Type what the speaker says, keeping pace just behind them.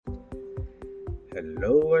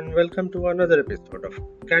Hello and welcome to another episode of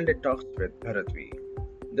Candid Talks with Bharatvi.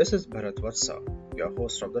 This is Bharat Vatsa, your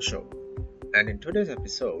host of the show, and in today's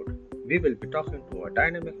episode, we will be talking to a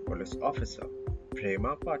dynamic police officer,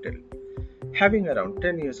 Prema Patil, having around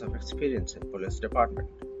 10 years of experience in police department.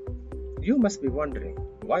 You must be wondering,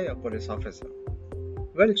 why a police officer?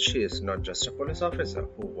 Well, she is not just a police officer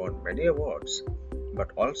who won many awards,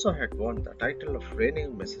 but also had won the title of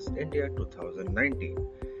reigning Mrs. India 2019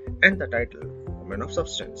 and the title Woman of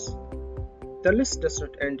Substance. The list does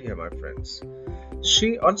not end here, my friends.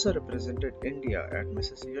 She also represented India at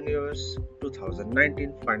Mrs. Universe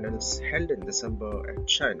 2019 finals held in December at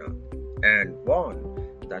China and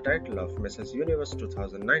won the title of Mrs. Universe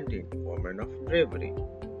 2019 Woman of Bravery.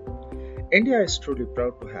 India is truly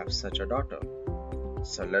proud to have such a daughter.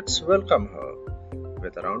 So let's welcome her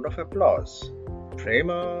with a round of applause.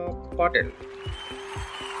 Prema Patil.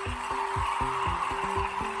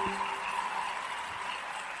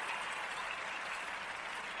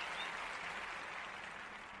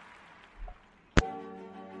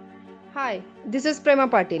 Hi, this is Prema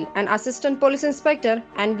Patil, an assistant police inspector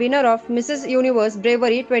and winner of Mrs. Universe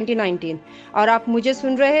Bravery 2019. और आप मुझे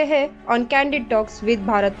सुन रहे हैं on Candid Talks with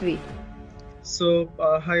Bharatvi.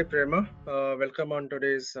 Hi Prema, welcome on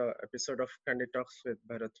today's episode of Candid Talks with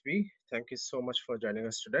Bharatvi. Thank you so much for joining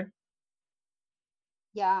us today.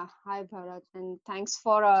 Yeah, hi Bharat, and thanks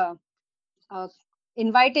for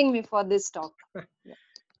inviting me for this talk. Yeah.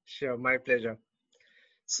 Sure, my pleasure.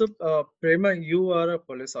 Prema, you are a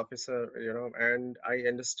police officer, and I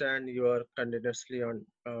understand you are continuously on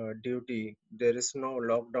duty. There is no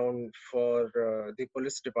lockdown for the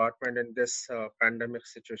police department in this pandemic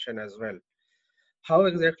situation as well. How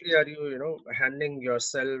exactly are you, handling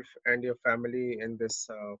yourself and your family in this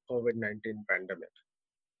COVID-19 pandemic?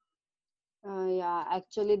 Yeah,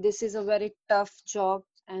 actually, this is a very tough job,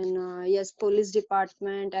 and yes, police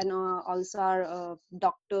department and also our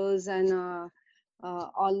doctors and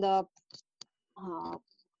all the uh,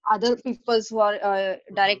 other peoples who are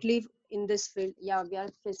Mhm. directly in this field. Yeah, we are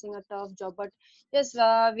facing a tough job, but yes,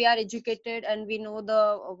 we are educated and we know the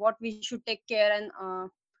what we should take care, and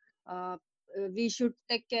uh, we should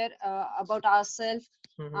take care about ourselves.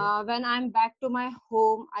 Mhm. When I'm back to my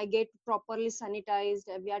home, I get properly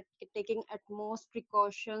sanitized. We are taking utmost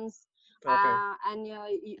precautions, Okay. and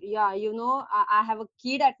yeah, I have a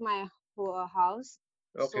kid at my house,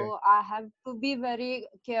 Okay. so I have to be very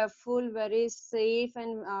careful, very safe,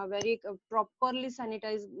 and very properly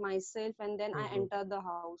sanitize myself, and then I Mhm. enter the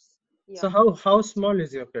house. Yeah, So how small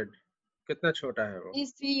is your kid? कितना छोटा है वो?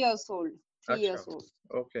 he's 3 years old. three अच्छा. years old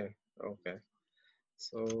Okay. Okay.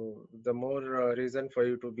 So the more reason for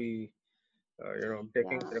you to be,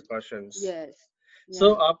 taking Yeah. precautions. Yes. So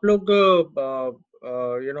Yeah. आप लोग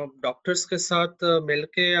doctors के साथ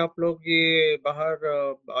मिलके आप लोग ये बाहर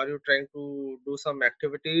are you trying to do some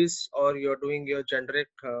activities or you're doing your generic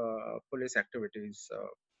police activities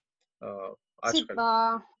uh, See, आजकल?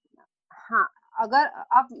 हाँ, अगर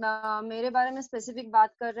आप मेरे बारे में स्पेसिफिक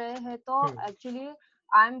बात कर रहे हैं तो hmm. Actually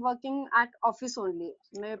I am working at office only.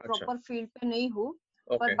 मैं अच्छा. प्रॉपर फील्ड पे नहीं हूँ,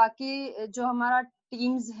 पर ओके. बाकी जो हमारा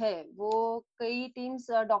टीम्स है वो कई टीम्स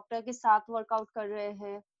डॉक्टर के साथ वर्कआउट कर रहे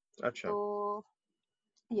हैं. अच्छा. तो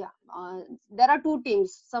या there are two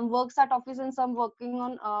teams, some works at office and some working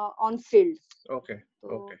on field. Okay.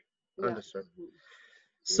 तो ओके. या Understood.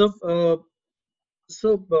 So, yes.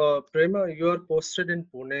 Prema, you are posted in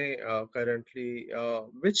Pune currently.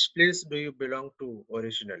 Which place do you belong to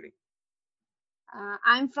originally?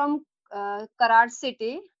 I'm from Karad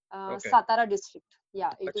city, Okay. Satara district.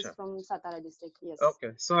 Yeah, it is अच्छा. from Satara district. Yes.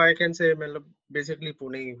 Okay. So I can say मतलब basically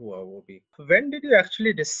Pune ही हुआ वो भी. When did you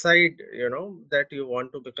actually decide, that you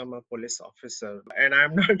want to become a police officer? And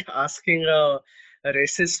I'm not asking a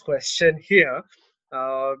racist question here,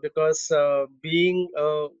 because being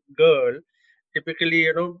a girl, typically,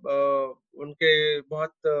 उनके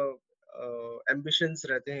बहुत ambitions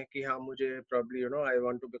रहते हैं कि हाँ मुझे probably, I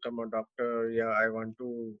want to become a doctor या I want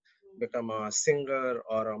to become a singer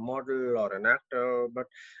or a model or an actor. But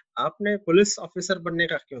आपने police officer बनने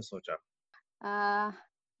का क्यों सोचा? अ,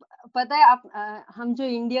 पता है आप, हम जो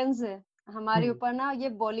इंडियंस है हमारे हम्म. ऊपर ना ये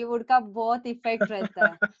बॉलीवुड का बहुत इफेक्ट रहता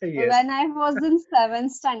है. Yes. When I was in 7th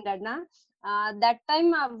standard ना, that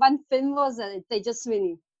time one film was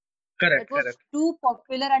Tejaswini. Correct. It was Correct. too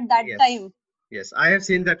popular at that Yes. time. Yes. I have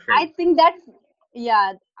seen that I film. think that,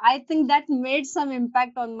 yeah, I think that made some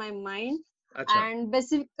impact on my mind. अच्छा. And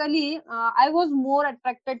basically, I was more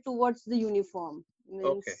attracted towards the uniform. Okay.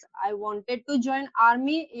 Means I wanted to join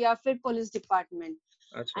army या फिर police department.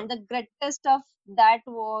 अच्छा. And the greatest of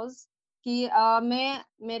that was कि मैं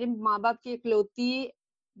मेरे माँ बाप की इकलौती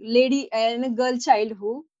लेडी एंड गर्ल चाइल्ड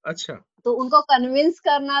हूँ, अच्छा, तो उनको कन्विंस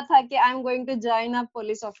करना था कि I am going to join a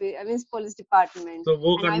police office, I mean police department, तो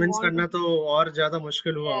वो and I convince want to. करना तो और ज़्यादा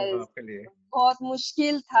मुश्किल हुआ होगा यस, आपके लिए। बहुत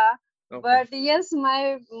मुश्किल था, okay, but yes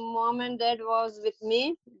my mom and dad was with me,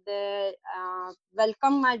 they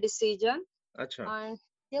welcome my decision, अच्छा, and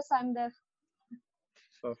yes I am there.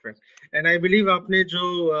 Perfect. And I believe आपने जो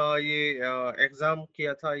ये एग्ज़ाम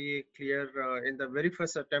किया था, ये clear in the very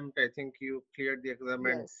first attempt, I think you cleared the exam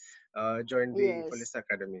and yes, joined the yes, police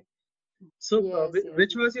academy. So, yes, yes.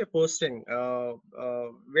 which was your posting?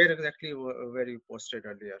 Where exactly were you posted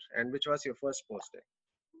earlier, and which was your first posting?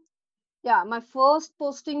 Yeah, my first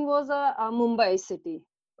posting was Mumbai city.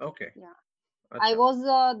 Okay, Yeah, I acha, was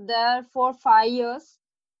there for 5 years,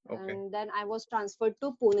 okay. and then I was transferred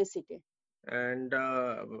to Pune city. And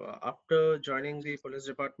after joining the police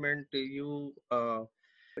department, you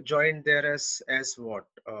joined there as what?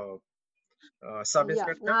 Sub Yeah,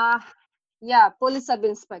 inspector? yeah, police sub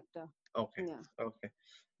inspector. Okay, Yeah, okay.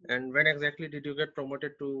 And when exactly did you get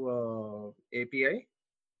promoted to API?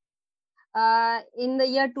 in the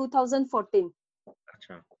year 2014.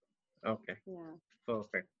 Acha, okay, Yeah.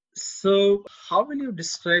 perfect. So, how will you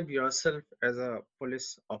describe yourself as a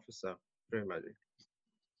police officer, Prema?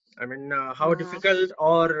 I mean, how Uh, difficult,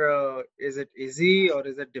 or is it easy, or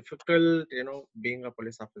is it difficult, being a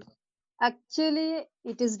police officer? Actually,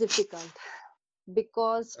 it is difficult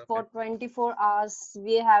because Okay, for 24 hours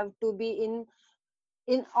we have to be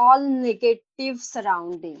in all negative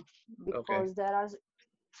surrounding, okay, because there are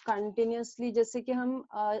continuously, जैसे कि हम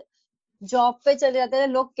job पे चले जाते हैं,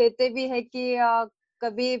 लोग कहते भी है कि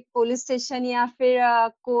कभी पुलिस स्टेशन या फिर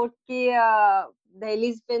कोर्ट की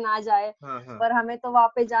दहलीज पे ना जाए, हाँ हाँ, पर हमें तो वहां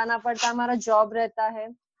पे जाना पड़ता है, हमारा जॉब रहता है।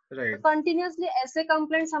 तो right, कंटिन्यूअसली ऐसे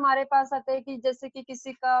कंप्लेंट्स हमारे पास आते हैं कि जैसे कि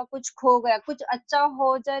किसी का कुछ खो गया, कुछ अच्छा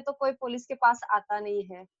हो जाए तो कोई पुलिस के पास आता नहीं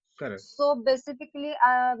है। correct, सो बेसिकली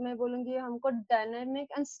मैं बोलूंगी हमको डायनेमिक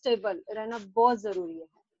एंड स्टेबल रहना बहुत जरूरी है।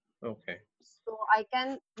 okay, So I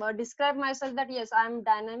can describe myself that yes, I am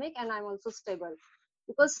dynamic and I'm also stable,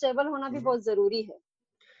 because stable होना भी hmm, बहुत जरूरी है।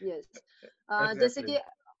 Yes, जैसे exactly, कि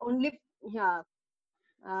only, हाँ,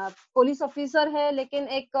 पुलिस ऑफिसर है लेकिन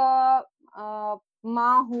एक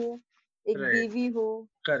माँ हूँ, एक right, बीवी हूँ,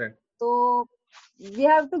 correct, तो we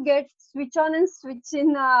have to get switch on and switch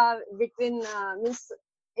in between, means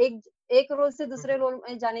एक एक रोल से दूसरे mhm, रोल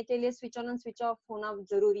में जाने के लिए switch on and switch off होना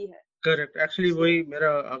जरूरी है। correct. Actually, सो वही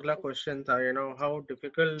मेरा अगला question था, how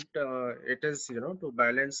difficult it is, to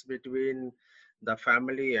balance between the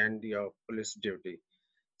family and your police duty.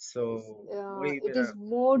 So, Yes, वही it मेरा, is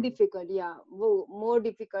more mhm, difficult. Yeah, वो more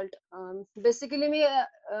difficult. Basically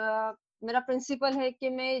मैं मेरा प्रिंसिपल है कि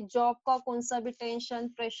मैं जॉब का कौन सा भी टेंशन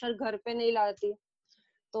प्रेशर घर पे नहीं लाती,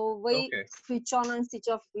 तो वही okay. Switch on and switch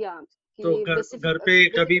off, या तो कि घर पे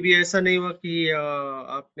कभी बेसिकली। भी ऐसा नहीं हुआ कि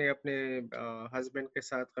आपने अपने हस्बैंड के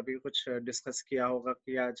साथ कभी कुछ डिस्कस किया होगा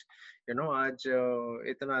कि आज आज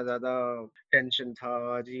इतना ज्यादा टेंशन था,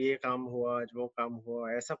 आज ये काम हुआ, आज वो काम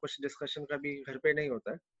हुआ, ऐसा कुछ डिस्कशन कभी घर पे नहीं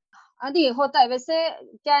होता है? नहीं होता है वैसे,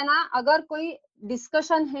 क्या है ना, अगर कोई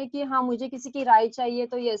डिस्कशन है कि हाँ मुझे किसी की राय चाहिए,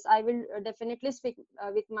 तो yes I will definitely speak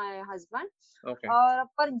with my husband, okay, और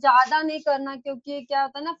पर ज्यादा नहीं करना, क्योंकि क्या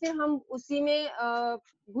होता है ना, फिर हम उसी में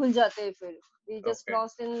घुल जाते हैं, फिर we just okay,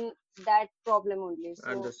 lost in that problem only. So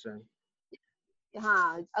understand,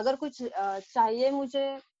 हाँ, अगर कुछ चाहिए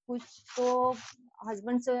मुझे कुछ, तो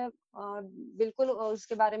हस्बैंड से बिल्कुल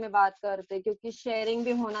उसके बारे में बात करते हैं, क्योंकि शेयरिंग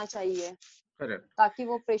भी होना चाहिए करेक्ट। ताकि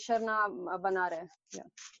वो प्रेशर ना बना रहे। या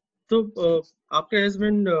तो आपके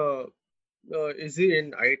husband is he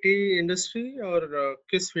in IT industry, और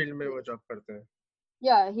किस फील्ड में वो जॉब करते हैं?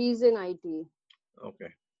 Yeah he is in IT. Okay,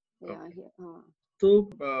 yeah okay. हाँ, So,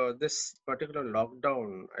 this particular lockdown,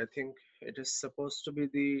 I think it is supposed to be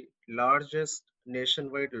the largest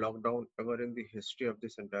nationwide lockdown ever in the history of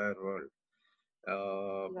this entire world.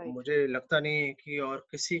 Right, मुझे लगता नहीं है कि और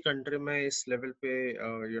किसी country में इस लेवल पे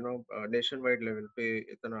नेशन वाइड लेवल पे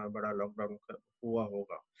इतना बड़ा लॉकडाउन हुआ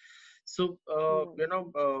होगा. So,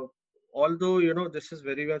 although this is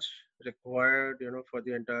very much required, for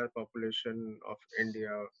the entire population of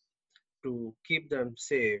India to keep them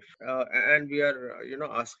safe, and we are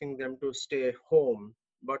asking them to stay home,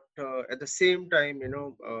 but at the same time,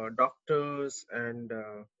 doctors and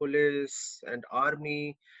police and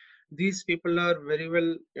army, these people are very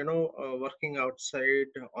well working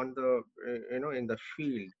outside on the in the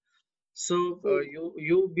field. So field.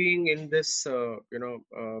 you being in this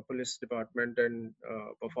police department and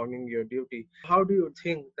performing your duty, how do you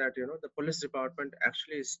think that the police department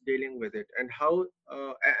actually is dealing with it, and how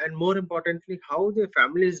and more importantly, how the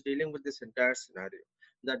family is dealing with this entire scenario?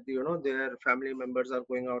 that their family members are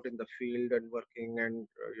going out in the field and working, and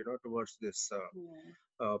towards this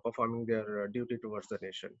Yeah. performing their duty towards the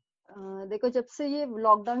nation. देखो जब से ये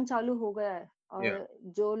lockdown चालू हो गया है Yeah. और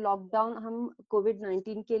जो लॉकडाउन हम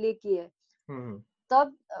कोविड-19 के लिए किए, Hmm.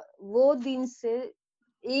 तब वो दिन से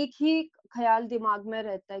एक ही ख्याल दिमाग में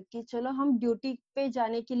रहता है कि चलो हम ड्यूटी पे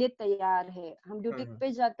जाने के लिए तैयार है। हम ड्यूटी हाँ,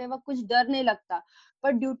 पे जाते वक़्त कुछ डर नहीं लगता,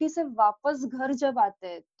 पर ड्यूटी से वापस घर जब आते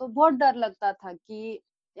हैं, तो बहुत डर लगता था कि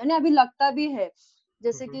यानी अभी लगता भी है,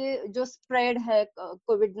 जैसे हाँ, कि जो स्प्रेड है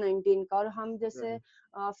कोविड-19 का और हम जैसे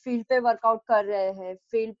right. फील्ड पे वर्कआउट कर रहे हैं,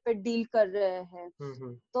 फील्ड पे डील कर रहे हैं।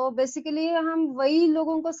 हम्म। तो बेसिकली हम वही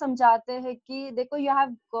लोगों को समझाते हैं कि देखो you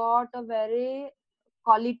have got a very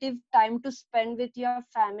qualitative time to spend with your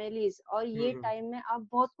families और ये हम्म। टाइम में आप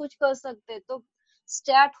बहुत कुछ कर सकते हैं तो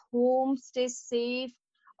stay at home stay safe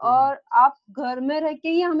हम्म। और आप घर में रह के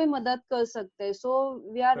ही हमें मदद कर सकते हैं so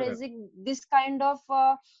we are correct. Raising this kind of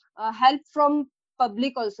help from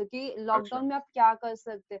public also कि अच्छा। लॉकडाउन में आप क्या कर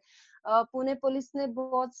सकते हैं पुणे पुलिस ने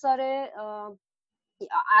बहुत सारे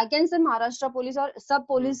I can say Maharashtra police और सब हम्म।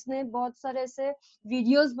 पुलिस ने बहुत सारे ऐसे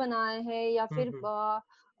वीडियोस बनाए हैं या फिर हम्म।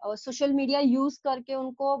 सोशल मीडिया यूज करके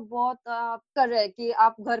उनको बहुत कर रहे हैं कि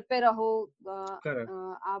आप घर पे रहो करेक्ट।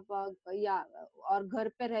 आप या और घर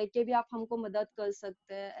पे रह के भी आप हमको मदद कर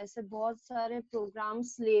सकते हैं ऐसे बहुत सारे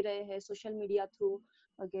प्रोग्राम्स ले रहे हैं सोशल मीडिया थ्रू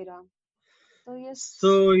वगैरह तो यस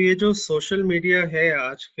तो ये जो सोशल मीडिया है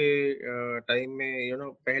आज के टाइम में,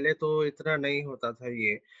 पहले तो इतना नहीं होता था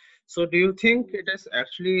ये। So do you think it is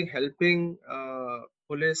actually helping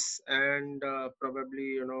police and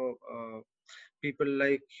probably people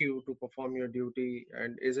like you to perform your duty,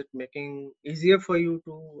 and is it making easier for you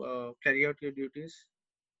to carry out your duties?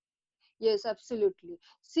 Yes absolutely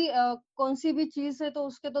see कौन सी भी चीज है तो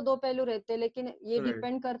उसके तो दो पहलू रहते हैं लेकिन ये Right.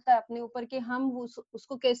 डिपेंड करता है अपने ऊपर कि हम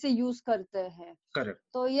उसको कैसे यूज करते हैं Correct.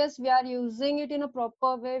 तो yes we are using it in a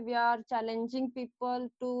proper way we are challenging people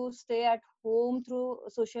to stay at home through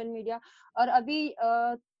social media और अभी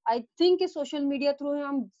आई थिंक कि सोशल मीडिया थ्रू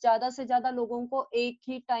हम ज्यादा से ज्यादा लोगों को एक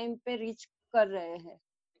ही टाइम पे रीच कर रहे हैं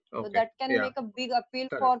so Okay. that can Yeah. make a big appeal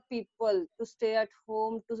Correct. for people to stay at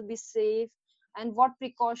home to be safe and what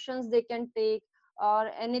precautions they can take or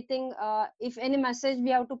anything if any message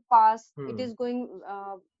we have to pass it Hmm. is going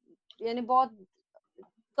यानी बहुत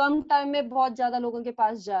कम time में बहुत ज्यादा लोगों के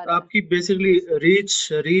पास जा रहा है आपकी बेसिकली बेसिकली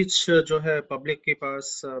रीच रीच जो है पब्लिक के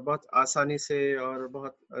पास बहुत आसानी से और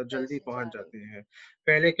बहुत जल्दी यस पहुंच जा रही जाती है।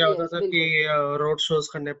 पहले क्या होता यस था कि बिल्कुल रोड शोज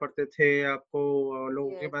करने पड़ते थे आपको, लोगों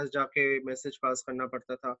के यस पास जाके मैसेज पास करना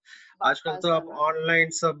पड़ता था। आजकल पास तो आप करना पड़ता ऑनलाइन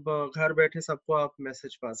सब घर बैठे सबको आप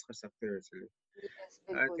मैसेज पास कर सकते हो इजीली। यस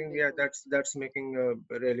आई बिल्कुल थिंक या बिल्कुल that's making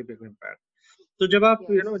really big impact. तो जब आप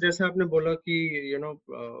यस जैसे आपने बोला कि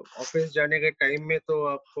ऑफिस जाने के टाइम में तो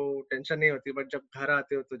आपको टेंशन नहीं होती, बट जब घर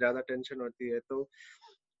आते हो तो ज्यादा टेंशन होती है। तो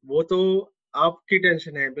वो तो आपकी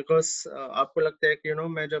टेंशन है, बिकॉज आपको लगता है कि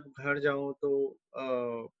मैं जब घर जाऊं तो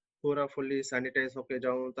पूरा फुल्ली सैनिटाइज होके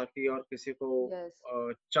जाऊं, ताकि और किसी को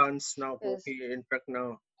यस चांस ना हो यस कि इन्फेक्ट ना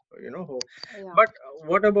हो। या but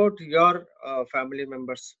what about your family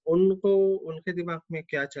members? उनको उनके दिमाग में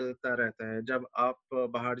क्या चलता रहता है जब आप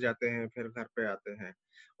बाहर जाते हैं फिर घर पे आते हैं?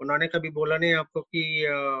 उन्होंने कभी बोला नहीं आपको कि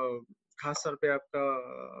खास तौर पे आपका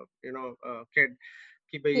किड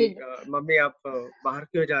कि भाई किड मम्मी आप बाहर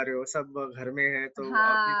क्यों जा रहे हो, सब घर में है तो आप भी घर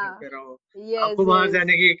हाँ पे रहो, यस आपको बाहर यस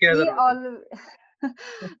जाने की क्या वी जरूरत है? ऑल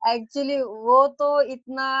एक्चुअली वो तो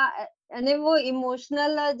इतना यानी वो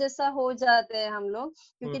इमोशनल जैसा हो जाते हैं हम लोग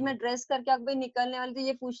क्योंकि हम्म। मैं ड्रेस करके अगर निकलने वाली तो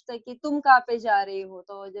ये पूछता है कि तुम कहाँ पे जा रही हो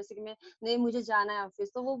तो जैसे कि मैं नहीं मुझे जाना है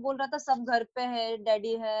ऑफिस तो वो बोल रहा था सब घर पे है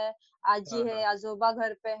डैडी है आजी हाँ, है हाँ, आजोबा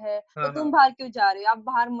घर पे है तो हाँ, तुम हाँ। बाहर क्यों जा रही हो आप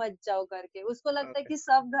बाहर मत जाओ करके उसको लगता है ओके। कि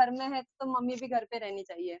सब घर में है तो मम्मी भी घर पे रहनी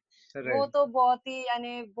चाहिए वो राइट। तो बहुत ही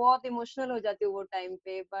यानी बहुत इमोशनल हो जाती है वो टाइम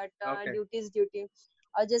पे but okay. Duty is duty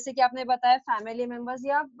और जैसे कि आपने बताया फैमिली मेंबर्स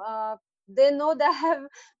या they know they have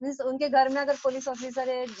means उनके घर में अगर पुलिस ऑफिसर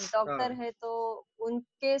है डॉक्टर हाँ। है तो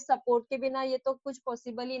उनके सपोर्ट के बिना ये तो कुछ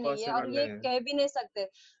पॉसिबल ही नहीं है और पॉसिबल ये नहीं है। कह भी नहीं सकते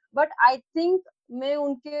बट आई थिंक मैं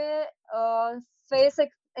उनके फेस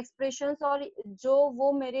एक्सप्रेशंस और जो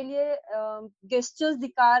वो मेरे लिए गेस्टर्स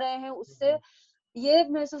दिखा रहे हैं उससे हम्म। ये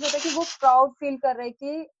महसूस होता है कि वो प्राउड फील कर रहे हैं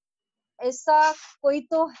कि ऐसा कोई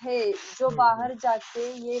तो है जो हम्म। बाहर जाके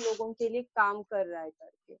ये लोगों के लिए काम कर रहा है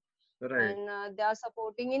करके right. And they are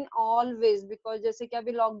supporting in all ways because जैसे कि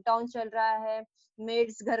अभी लॉकडाउन चल रहा है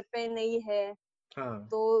मेड्स घर पे नहीं है हाँ।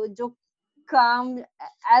 तो जो काम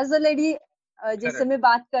एज अ लेडी जिससे करेक्ट। मैं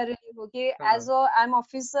बात कर रही हूँ कि हाँ। As a I am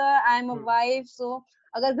officer I am a hmm. Wife सो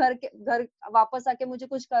अगर घर वापस आके मुझे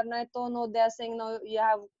कुछ करना है तो no they are saying no you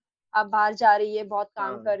have आप बाहर जा रही है बहुत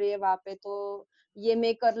काम हाँ। कर रही है वहां पे तो ये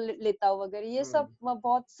मैं कर लेता हूँ वगैरह, ये सब हम्म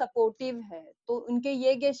बहुत सपोर्टिव है। तो उनके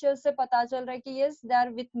ये गेस्चर से पता चल रहा है कि yes they are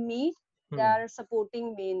with me, they hmm are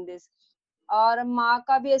supporting me in this. और माँ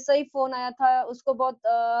का भी ऐसा ही फोन आया था, उसको बहुत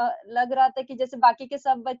लग रहा था कि जैसे बाकी के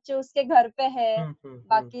सब बच्चे उसके घर पे है, हम्म।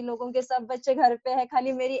 बाकी लोगों के सब बच्चे घर पे है,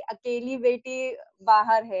 खाली मेरी अकेली बेटी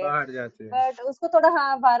बाहर है। बाहर जाती है। बट उसको थोड़ा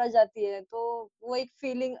हाँ बाहर आ जाती है, तो वो एक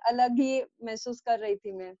फीलिंग अलग ही महसूस कर रही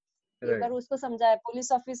थी मैं। एक बार राइट। उसको समझाया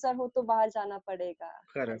पुलिस ऑफिसर हो तो बाहर जाना पड़ेगा,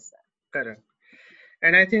 करेक्ट। ऐसा। करेक्ट।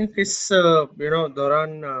 एंड आई थिंक इस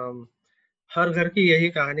दौरान हर घर की यही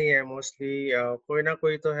कहानी है मोस्टली। कोई ना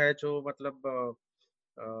कोई तो है जो मतलब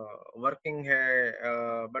वर्किंग है,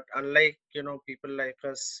 but unlike people like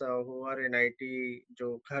us who are in IT, जो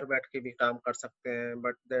घर बैठ के भी काम कर सकते हैं,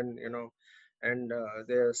 but then and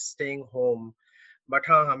they are staying home. But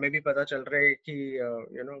हाँ, हमें भी पता चल रहा है कि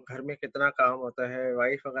घर में कितना काम होता है,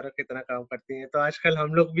 वाइफ वगैरह कितना काम करती हैं। तो आजकल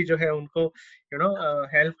हम लोग भी जो है उनको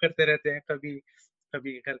हेल्प करते रहते हैं, कभी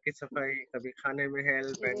कभी घर की सफाई, कभी खाने में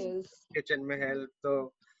हेल्प एंड यस। किचन में हेल्प।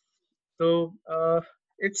 तो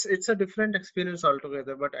it's a different experience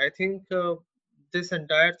altogether, but I think this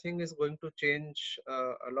entire thing is going to change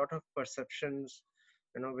a lot of perceptions,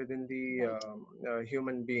 within the right.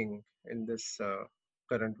 human being in this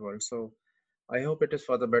current world. So I hope it is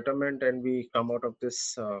for the betterment and we come out of this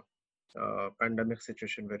pandemic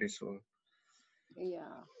situation very soon.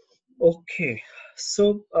 या। Okay,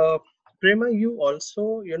 so Prema, you also,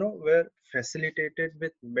 were facilitated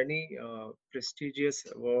with many prestigious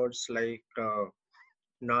awards like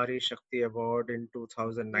Nari Shakti Award in yes.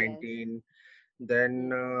 2019, then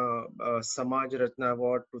yes. Samaj Ratna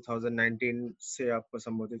Award 2019 से आपको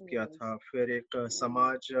संबोधित किया yes. था, फिर एक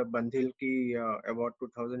समाज बंधिल की अवार्ड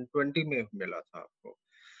 2020 में मिला था आपको।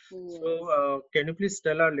 So yes. can you please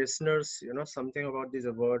tell our listeners, something about these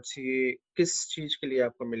awards? ये किस चीज के लिए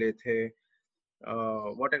आपको मिले थे?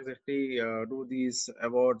 What exactly do these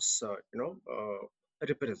awards,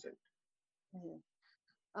 represent?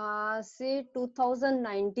 See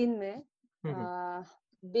 2019 में,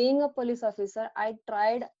 हम्म। being a police officer, I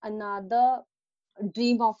tried another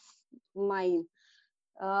dream of mine.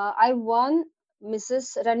 I won Mrs.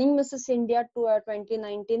 India to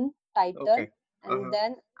 2019 title, Okay. and Uh-huh.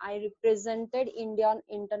 then I represented India on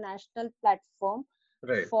international platform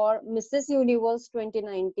Right. for Mrs. Universe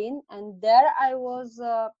 2019, and there I was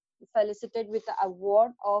felicitated with the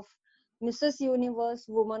award of Mrs. Universe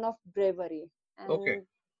Woman of Bravery. Okay.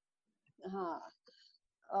 And हाँ,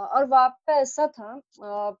 और वहाँ पे ऐसा था,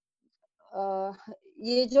 अ, अ,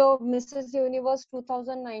 ये जो Mrs universe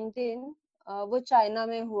 2019, वो China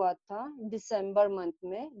में हुआ था दिसंबर मंथ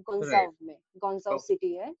में, Right. गोंजाव Oh,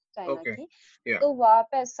 सिटी है चाइना okay. की। Yeah. तो वहाँ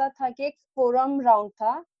पे ऐसा था कि एक फोरम राउंड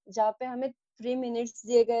था, जहाँ पे हमें 3 मिनट्स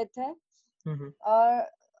दिए गए थे, Mm-hmm.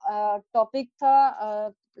 और टॉपिक था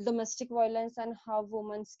domestic violence and how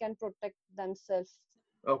womens can protect themself.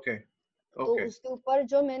 Okay. तो Okay. उसके ऊपर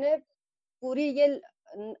जो मैंने पूरी ये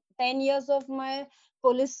 10 years of my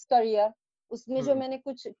police career, उसमें जो Mm-hmm. मैंने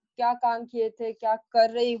कुछ क्या काम किए थे, क्या कर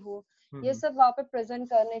रही हूँ, ये Mm-hmm. सब वहाँ पे प्रेजेंट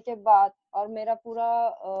करने के बाद और मेरा पूरा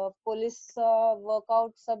पुलिस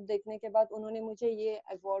वर्कआउट सब देखने के बाद उन्होंने मुझे ये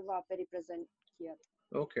अवार्ड वहाँ पे रिप्रेजेंट किया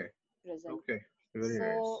था, Okay. Present. Okay. Very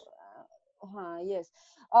so nice. हाँ, यस।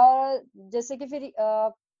 और जैसे कि फिर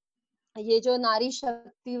ये जो नारी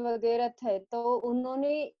शक्ति वगैरह थे, तो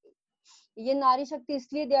उन्होंने ये नारी शक्ति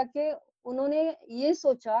इसलिए दिया कि उन्होंने ये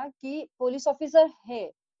सोचा कि पुलिस ऑफिसर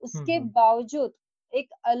है, उसके Mm-hmm. बावजूद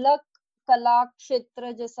एक अलग कला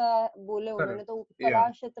क्षेत्र जैसा बोले उन्होंने, Correct. तो Yeah. कला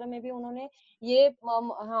क्षेत्र में भी उन्होंने ये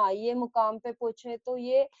हाँ, ये मुकाम पे पहुंचे। तो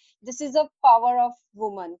ये this is a power of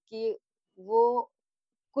woman कि वो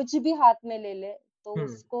कुछ भी हाथ में ले ले तो Hmm.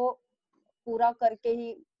 उसको पूरा करके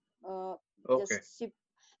ही Okay. Just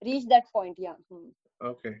reach that point, yeah.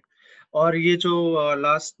 Okay. और ये जो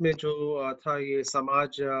लास्ट में जो था, ये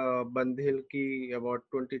समाज बंधिल की अवार्ड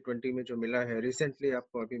 2020 में जो मिला है, रिसेंटली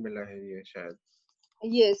आपको अभी मिला है ये शायद।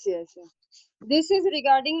 Yes, yes. This is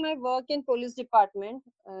regarding my work in police department.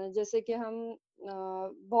 जैसे कि हम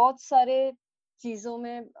बहुत सारे चीजों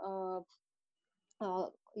में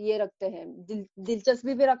ये रखते हैं,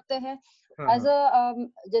 दिलचस्पी भी रखते हैं। हाँ एज हाँ।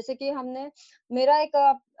 अ जैसे कि हमने मेरा एक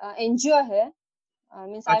एनजीओ है,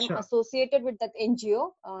 मीन्स आई एम अच्छा। Associated with that NGO.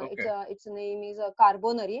 Okay. It's name is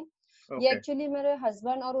कार्बोनरी। ये ओके। एक्चुअली मेरे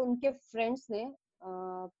हस्बैंड और उनके फ्रेंड्स ने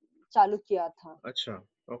चालू किया था। अच्छा।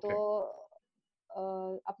 तो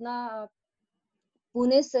ओके। अपना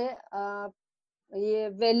पुणे से ये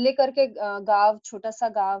वेल्ले करके गाँव, छोटा सा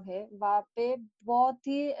गाँव है, वहाँ पे बहुत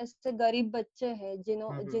ही ऐसे गरीब बच्चे हैं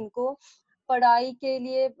हम्म। जिनको पढ़ाई के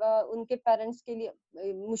लिए उनके पेरेंट्स के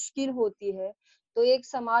लिए मुश्किल होती है। तो एक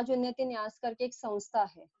समाज उन्नति न्यास करके एक संस्था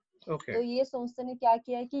है। Okay. तो ये संस्था ने क्या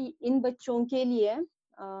किया है कि इन बच्चों के लिए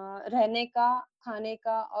रहने का, खाने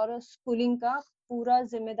का और स्कूलिंग का पूरा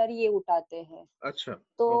जिम्मेदारी ये उठाते हैं। अच्छा। Okay.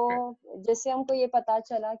 तो जैसे हमको ये पता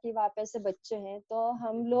चला कि वहाँ पे ऐसे बच्चे हैं, तो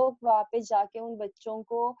हम लोग वहाँ पे जाके उन बच्चों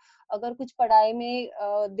को अगर कुछ पढ़ाई में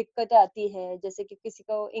दिक्कत आती है, जैसे कि किसी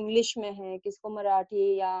को इंग्लिश में है, किसी को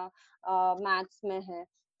मराठी या मैथ्स में है,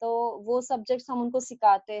 तो वो सब्जेक्ट्स हम उनको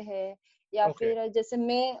सिखाते हैं। या Okay. फिर जैसे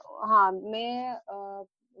मैं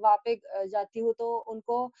वहाँ पे जाती हूँ तो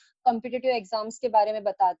उनको कॉम्पिटिटिव एग्जाम्स के बारे में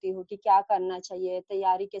बताती हूँ कि क्या करना चाहिए,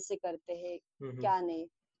 तैयारी कैसे करते हैं, Mm-hmm. क्या नहीं।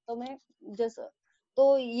 तो मैं जैसे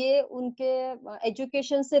तो ये उनके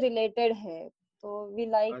एजुकेशन से रिलेटेड है, तो वी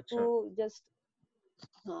लाइक टू अच्छा। जस्ट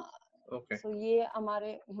हाँ। Okay. सो ये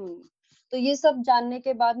हमारे तो ये सब जानने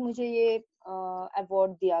के बाद मुझे ये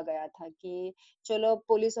अवार्ड दिया गया था कि चलो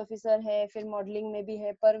पुलिस ऑफिसर है, फिर मॉडलिंग में भी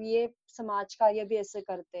है, पर ये समाज कार्य भी ऐसे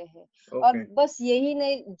करते हैं। और Okay. बस यही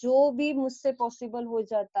नहीं, जो भी मुझसे पॉसिबल हो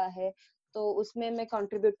जाता है तो उसमें मैं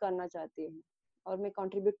कंट्रीब्यूट करना चाहती हूँ, और मैं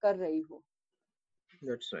कंट्रीब्यूट कर रही हूँ।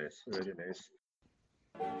 That's nice. Very nice.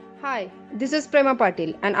 Hi, this is Prema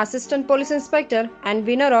Patil, an assistant police inspector and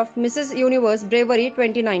winner of Mrs. Universe Bravery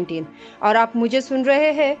 2019 और आप मुझे सुन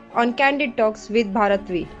रहे हैं on Candid Talks with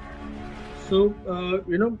भारतवी। So, uh,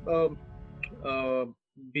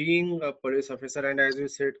 being a police officer, and as you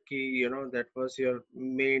said, that was your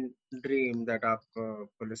main dream that आप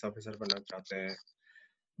police officer बनना चाहते हैं.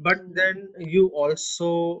 But then you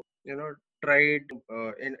also, tried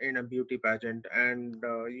in a beauty pageant, and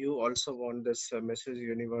you also won this Mrs.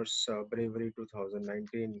 Universe Bravery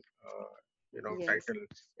 2019, Yes, title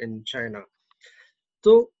in China.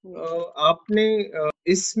 तो yes. आपने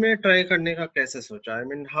इसमें try करने का कैसे सोचा? I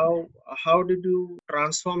mean, how did you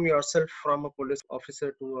transform yourself from a police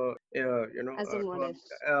officer to a As a model.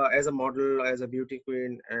 as a model, as a beauty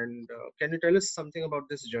queen, and can you tell us something about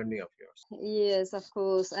this journey of yours? Yes, of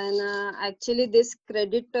course. And actually this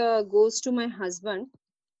credit goes to my husband,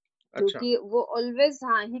 अच्छा. क्योंकि वो always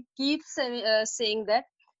he keeps saying that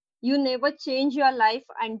you never change your life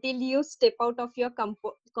until you step out of your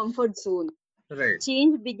comfort zone. Right.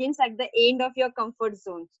 Change begins at the end of your comfort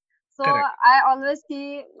zone. So Correct. I always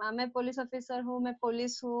कि मैं police officer हूँ, मैं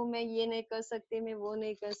police हूँ, मैं ये नहीं कर सकती, मैं वो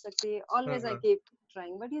नहीं कर सकती, always I Uh-huh. keep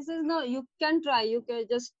trying, but he says no, you can try, you can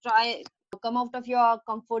just try, come out of your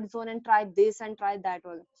comfort zone and try this and try that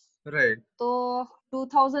one. Right. So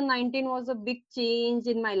 2019 was a big change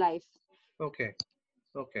in my life. Okay.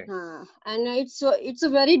 Okay. And it's a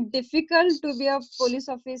very difficult to be a police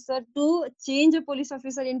officer, to change a police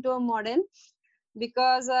officer into a modern,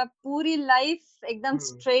 because पूरी life एकदम Hmm.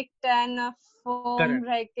 Strict and form Correct.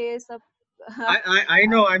 रह के सब I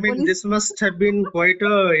know. I mean, पुलिस this must have been quite a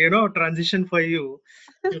transition for you.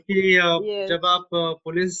 क्योंकि yes जब आप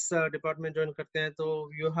police department join करते हैं तो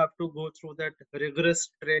you have to go through that rigorous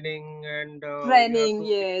training, and you have training to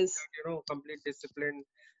be in yes that complete discipline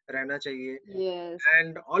रहना चाहिए, yes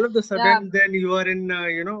and all of the या sudden then you are in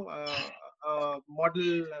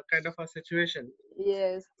model kind of a situation.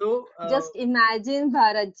 Yes So just imagine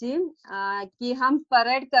Bharat ji, कि हम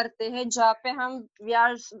parade करते हैं जहाँ पे हम वी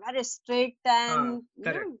आर वेरी स्ट्रिक्ट हाँ, and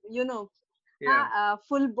correct. You know Yeah. हाँ,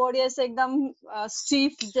 फुल बॉडी ऐसे एकदम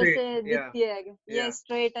स्टीफ Straight. जैसे Yeah. दिखती है, ये Yeah.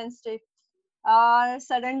 Straight and stiff, or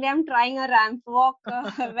suddenly I'm trying a ramp walk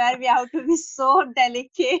where we have to be so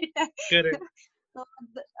delicate. Correct. So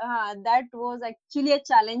that was actually a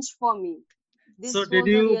challenge for me. So This was a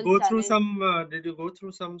real challenge. did you go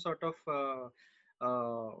through some sort of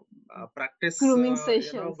uh, practice, Grooming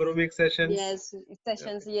sessions. grooming sessions? Yes,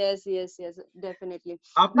 sessions. Okay. Yes, yes, yes, definitely.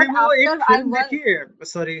 आपने But वो after एक I film won, देखी है?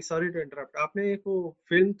 Sorry to interrupt. आपने एक वो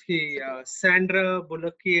film थी, it's okay. Sandra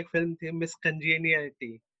bullock की एक फिल्म थी, मिस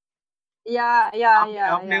कंजेनियलिटी. Yeah, yeah, आपने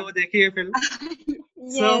yeah, आपने yeah. वो देखी है फिल्म?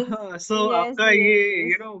 So, Yes, so yes, आपका ये,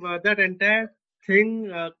 yes, yes. that entire thing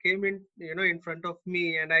came in, in front of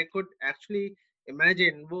me, and I could actually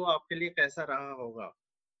imagine वो आपके लिए कैसा रहा होगा.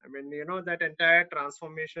 I mean, that entire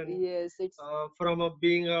transformation Yes, it's from a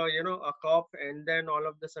being a, a cop, and then all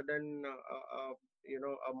of the sudden,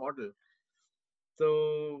 a model.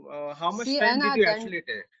 So, how much see, time and did you then actually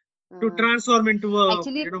take to uh, transform into a,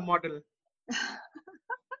 actually model?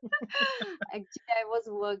 actually, I was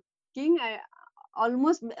working. I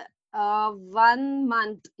almost 1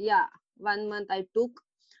 month. Yeah, 1 month I took.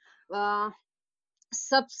 Uh,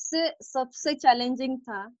 सबसे सबसे challenging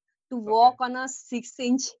था to Okay. walk on a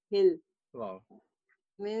 6-inch hill. Wow.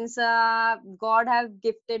 Means God have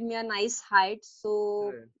gifted me a nice height, so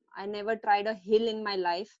Right. I never tried a hill in my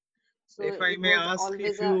life. So If I it may was ask,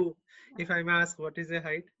 always a if I may ask, what is your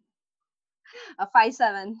height?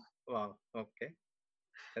 5'7". Wow. Okay.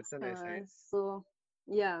 That's a nice height. So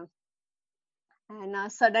yeah, and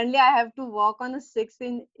suddenly I have to walk on a 6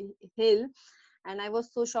 in hill, and I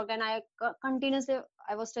was so shocked, and continuously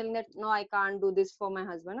I was telling that no, I can't do this for my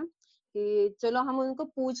husband, कि चलो हम उनको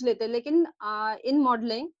पूछ लेते हैं, लेकिन in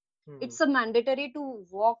modeling Hmm. it's a mandatory to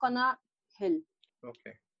walk on a hill.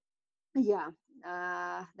 Okay. Yeah.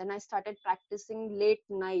 Then I started practicing late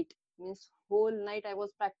night, means whole night I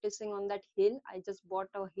was practicing on that hill. I just bought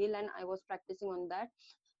a hill and I was practicing on that.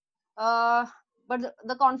 But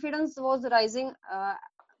the confidence was rising.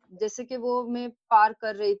 जैसे कि वो मैं पार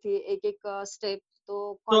कर रही थी एक एक step, तो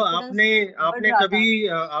तो कॉन्फिडेंस बढ़ रहा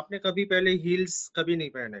था. आपने कभी पहले हील्स कभी नहीं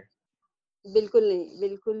पहने? बिल्कुल नहीं,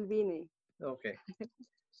 बिल्कुल भी नहीं. Okay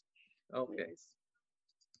okay Yes.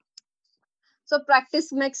 So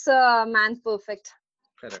practice makes a man perfect.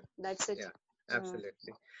 Correct That's it. या Uh,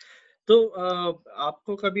 एब्सोल्युटली तो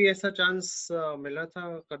आपको कभी ऐसा चांस मिला था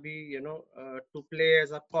कभी to play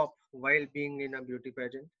as a cop while being in a beauty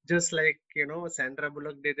pageant just like Sandra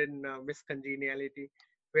Bullock did in Miss Congeniality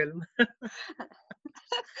film?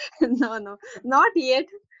 no, not yet.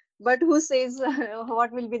 But who says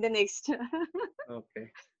what will be the next?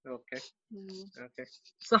 Okay okay Mm, okay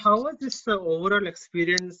so how was this overall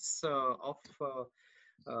experience of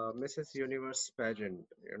Mrs. Universe pageant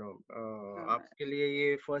uh, आपके लिए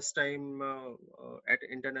ये first time at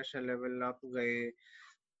international level आप गए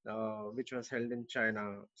which was held in China.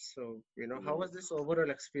 So, how was yes, this overall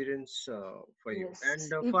experience for you? yes.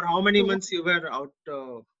 And It for how many was, months you were out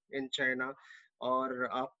in China? और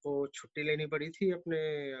आपको छुट्टी लेनी पड़ी थी अपने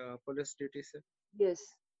police duty से? yes,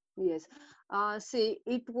 yes. See,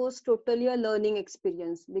 it was totally a learning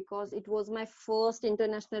experience because it was my first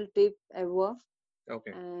international trip ever,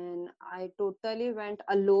 Okay. and I totally went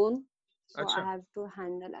alone. So I अच्छा. have to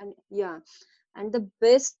handle, and yeah. And the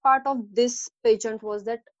best part of this pageant was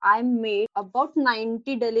that I made about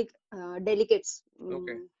 90 delegates Okay.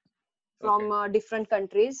 Okay. from different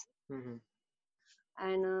countries, Mm-hmm.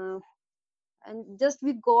 and just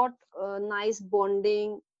we got nice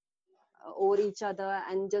bonding over each other,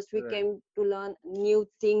 and just we Right. came to learn new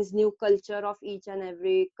things, new culture of each and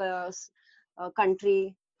every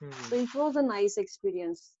country. So Mm-hmm. it was a nice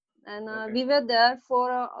experience, and Okay. we were there for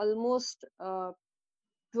almost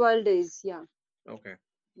 12 days. Yeah. Okay.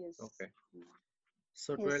 Yes. Okay.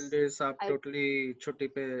 So 12 Yes. days आप I totally छुट्टी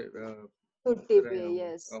पे छुट्टी पे, रहे होंगे.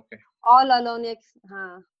 yes, Okay. all alone.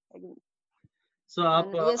 हाँ. So आप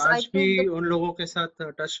And yes, I आज भी took the, उन लोगों के साथ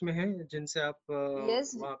टच में हैं जिनसे आप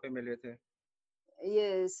yes, वहाँ पे मिले थे?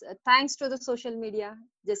 yes, thanks to the social media,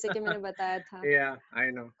 जैसे कि मैंने बताया था. Yeah, I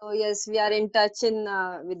know. So yes, we are Yeah. in touch in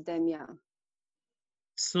with them. Yeah.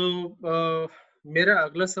 So मेरा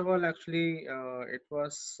अगला सवाल actually it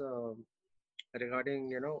was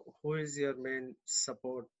regarding who is your main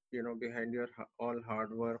support behind your all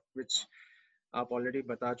hard work which आप already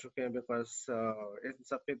बता चुके हैं because इन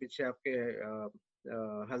सब के पीछे आपके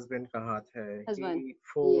husband का हाथ है. Husband. He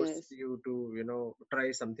forced Yes. you to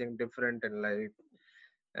try something different in life.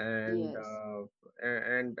 And Yes.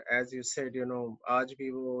 and as you said आज भी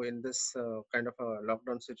वो in this kind of a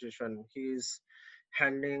lockdown situation he is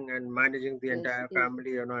handling and managing the Yes. entire Yes.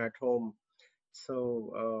 family at home. So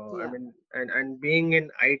I Yeah. mean, and being in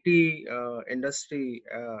IT industry,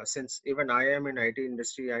 since even I am in IT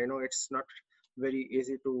industry, I know it's not very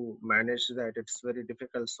easy to manage that. It's very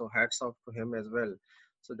difficult. So hats off to him as well,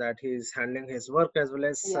 so that he is handling his work as well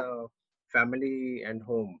as Yeah. family and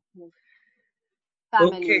home. Yes. Okay,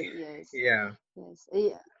 Family. Yes. yeah. Yes.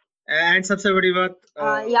 Yeah. And सबसे बड़ी बात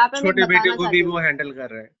यहाँ पे मैं एक छोटे बेटे बताना को भी चाहती हूँ. वो हैंडल कर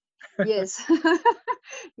रहे हैं. Yes.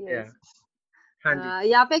 Yeah, Yes. हाँ जी.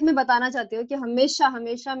 यहाँ पे एक मैं बताना चाहती हूँ कि हमेशा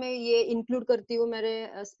हमेशा मैं ये इंक्लूड करती हूँ मेरे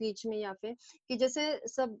स्पीच में, यहाँ पे कि जैसे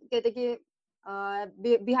सब कहते कि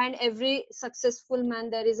behind every successful man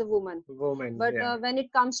there is a woman, Woman, but yeah, when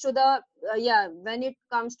it comes to the when it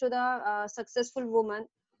comes to the successful woman,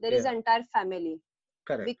 there is yeah, an entire family,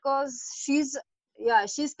 correct, because she's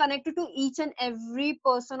connected to each and every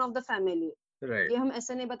person of the family. right. कि हम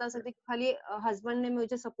ऐसे नहीं बता सकते कि खाली husband ने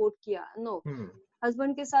मुझे सपोर्ट किया, नो. Hmm.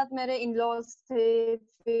 हस्बैंड के साथ मेरे इन लॉज थे,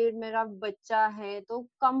 फिर मेरा बच्चा है, तो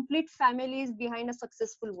complete family is behind a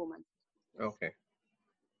successful woman. Okay,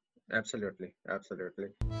 absolutely, absolutely.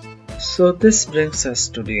 So this brings us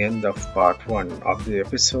to the end of part 1 of the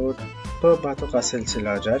episode. तो बातों का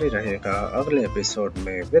सिलसिला जारी रहेगा अगले एपिसोड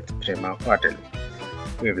में with Prema Patil.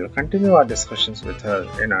 We will continue our discussions with her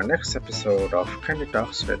in our next episode of Candid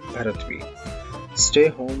Talks with Bharatvi. Stay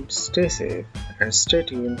home, stay safe, and stay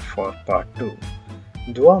tuned for part 2.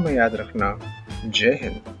 दुआ में याद रखना. जय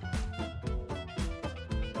हिंद.